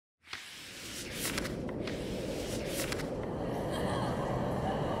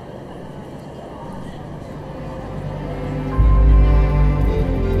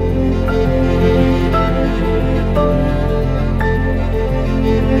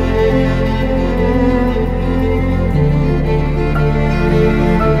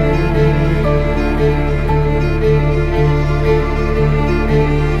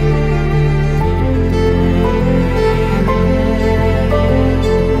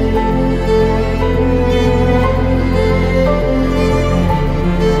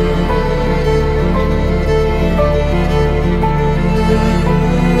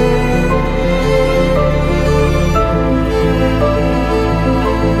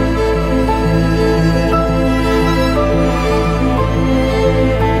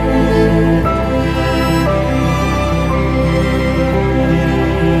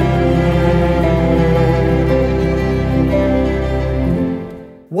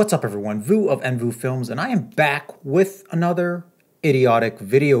What's up everyone, Vu of Nvu Films, and I am back with another idiotic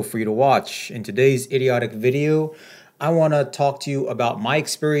video for you to watch. In today's idiotic video, I want to talk to you about my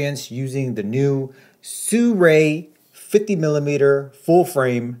experience using the new Sirui 50mm full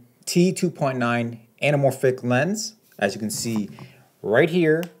frame T2.9 anamorphic lens, as you can see right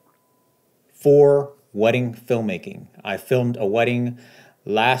here, for wedding filmmaking. I filmed a wedding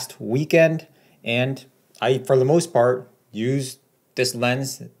last weekend and I, for the most part, used this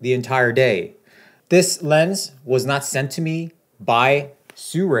lens the entire day. This lens was not sent to me by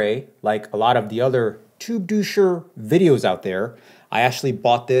Sirui like a lot of the other tube doucher videos out there. I actually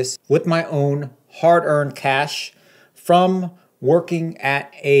bought this with my own hard-earned cash from working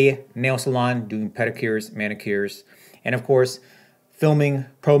at a nail salon, doing pedicures, manicures, and of course, filming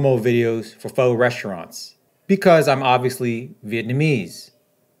promo videos for pho restaurants because I'm obviously Vietnamese.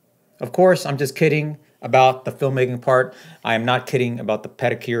 Of course, I'm just kidding about the filmmaking part. I am not kidding about the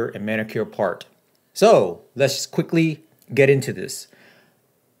pedicure and manicure part. So let's just quickly get into this.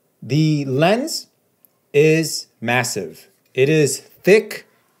 The lens is massive. It is thick.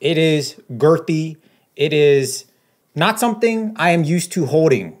 It is girthy. It is not something I am used to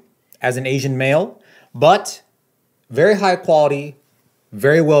holding as an Asian male, but very high quality,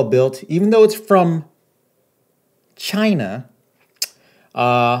 very well built, even though it's from China.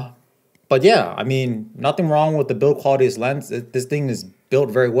 But yeah, I mean, nothing wrong with the build quality of this lens. This thing is built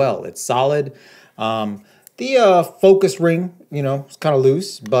very well. It's solid. The focus ring, you know, it's kind of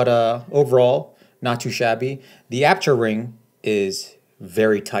loose, but overall, not too shabby. The aperture ring is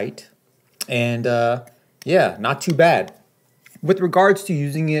very tight. And yeah, not too bad. With regards to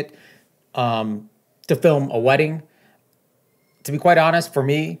using it to film a wedding, to be quite honest, for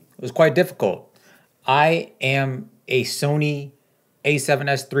me, it was quite difficult. I am a Sony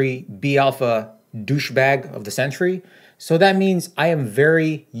a7S III B alpha douchebag of the century. So that means I am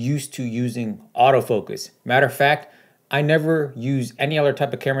very used to using autofocus. Matter of fact, I never used any other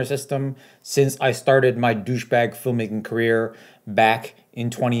type of camera system since I started my douchebag filmmaking career back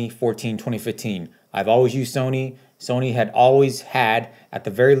in 2014, 2015. I've always used Sony. Sony had always had, at the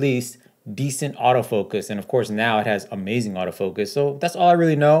very least, decent autofocus. And of course, now it has amazing autofocus. So that's all I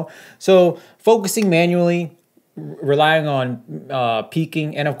really know. So focusing manually, relying on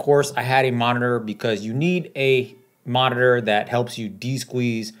peaking, and of course I had a monitor because you need a monitor that helps you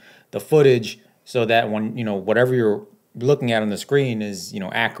de-squeeze the footage so that when, you know, whatever you're looking at on the screen is, you know,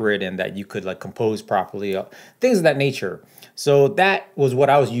 accurate and that you could like compose properly, things of that nature. So that was what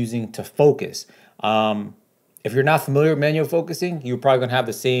I was using to focus. If you're not familiar with manual focusing, you're probably gonna have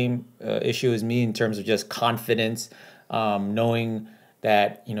the same issue as me in terms of just confidence, knowing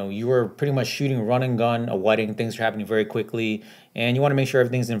that, you know, you were pretty much shooting run and gun, a wedding, things are happening very quickly, and you want to make sure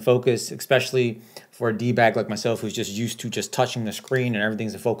everything's in focus, especially for a D-bag like myself who's just used to just touching the screen and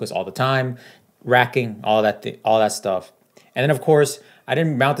everything's in focus all the time, racking, all that stuff. And then of course, I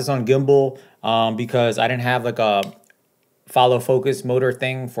didn't mount this on gimbal because I didn't have like a follow focus motor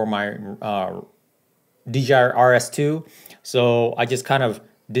thing for my DJI RS2, so I just kind of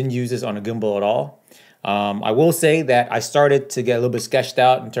didn't use this on a gimbal at all. I will say that I started to get a little bit sketched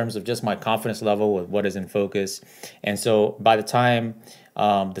out in terms of just my confidence level with what is in focus. And so by the time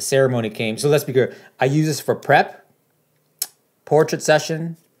the ceremony came, so let's be clear, I use this for prep, portrait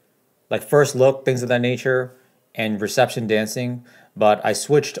session, like first look, things of that nature, and reception dancing. But I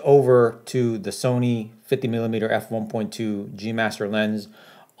switched over to the Sony 50mm f1.2 G Master lens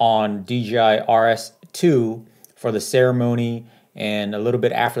on DJI RS2 for the ceremony and a little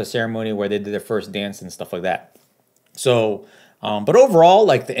bit after the ceremony where they did their first dance and stuff like that. So, but overall,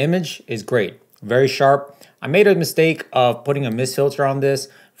 like the image is great, very sharp. I made a mistake of putting a mist filter on this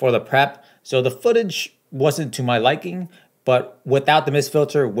for the prep. So the footage wasn't to my liking, but without the mist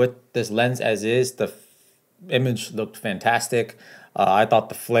filter, with this lens as is, the image looked fantastic. I thought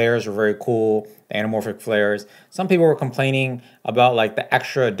the flares were very cool, the anamorphic flares. Some people were complaining about like the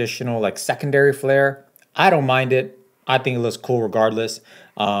extra additional like secondary flare. I don't mind it. I think it looks cool regardless.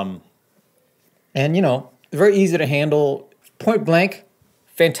 And you know, very easy to handle, point blank,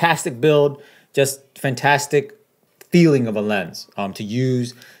 fantastic build, just fantastic feeling of a lens to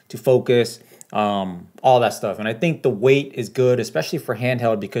use, to focus, all that stuff. And I think the weight is good, especially for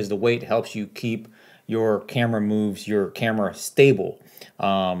handheld, because the weight helps you keep your camera moves, your camera stable,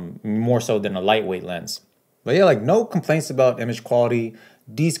 more so than a lightweight lens. But yeah, like no complaints about image quality.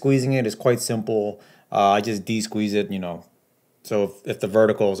 De-squeezing it is quite simple. I just de-squeeze it, you know. So if the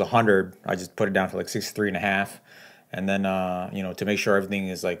vertical is 100, I just put it down to like 63.5. And then, you know, to make sure everything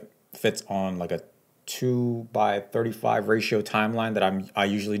is like fits on like a 2:35 ratio timeline that I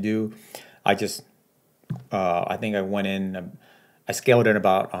usually do, I just, I think I went in I scaled it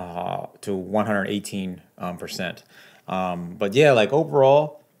about to 118%. But yeah, like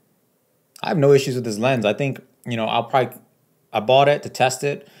overall, I have no issues with this lens. I think, you know, I bought it to test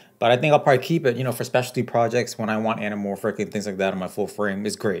it, but I think I'll probably keep it, you know, for specialty projects when I want anamorphic and things like that on my full frame.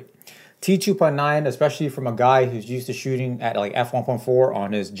 It's great. T2.9, especially from a guy who's used to shooting at like f1.4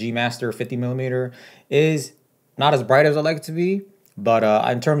 on his G Master 50mm, is not as bright as I'd like it to be. But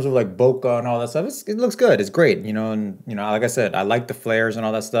in terms of like bokeh and all that stuff, it looks good. It's great, you know. And you know, like I said, I like the flares and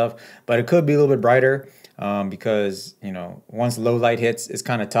all that stuff, but it could be a little bit brighter because you know, once low light hits, it's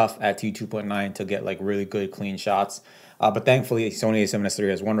kind of tough at T2.9 to get like really good clean shots. But thankfully, Sony a7SIII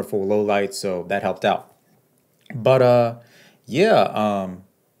has wonderful low light, so that helped out. But yeah.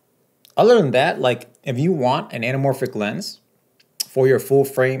 Other than that, like if you want an anamorphic lens for your full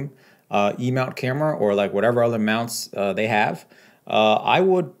frame E-mount camera or like whatever other mounts they have, I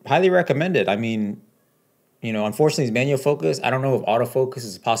would highly recommend it. I mean, you know, unfortunately it's manual focus. I don't know if autofocus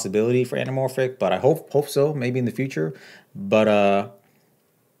is a possibility for anamorphic, but I hope so, maybe in the future. But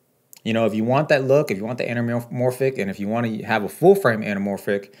you know, if you want that look, if you want the anamorphic, and if you want to have a full frame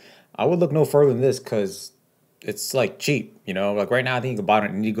anamorphic, I would look no further than this because it's like cheap, you know. Like right now, I think you can buy it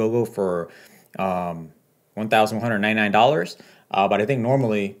on Indiegogo for $1,199. But I think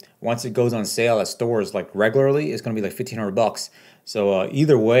normally once it goes on sale at stores like regularly, it's gonna be like $1,500. So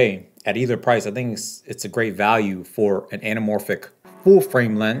either way, at either price, I think it's a great value for an anamorphic full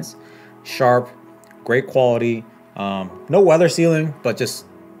frame lens, sharp, great quality, no weather sealing, but just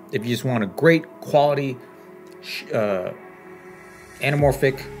if you just want a great quality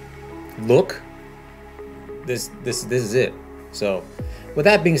anamorphic look. This is it. So with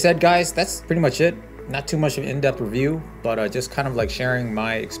that being said, guys, that's pretty much it. Not too much of an in-depth review, but just kind of like sharing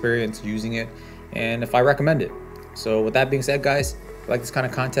my experience using it and if I recommend it. So with that being said, guys, if you like this kind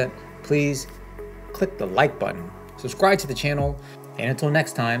of content, please click the like button, subscribe to the channel, and until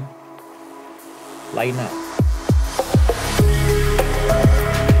next time, lighten up.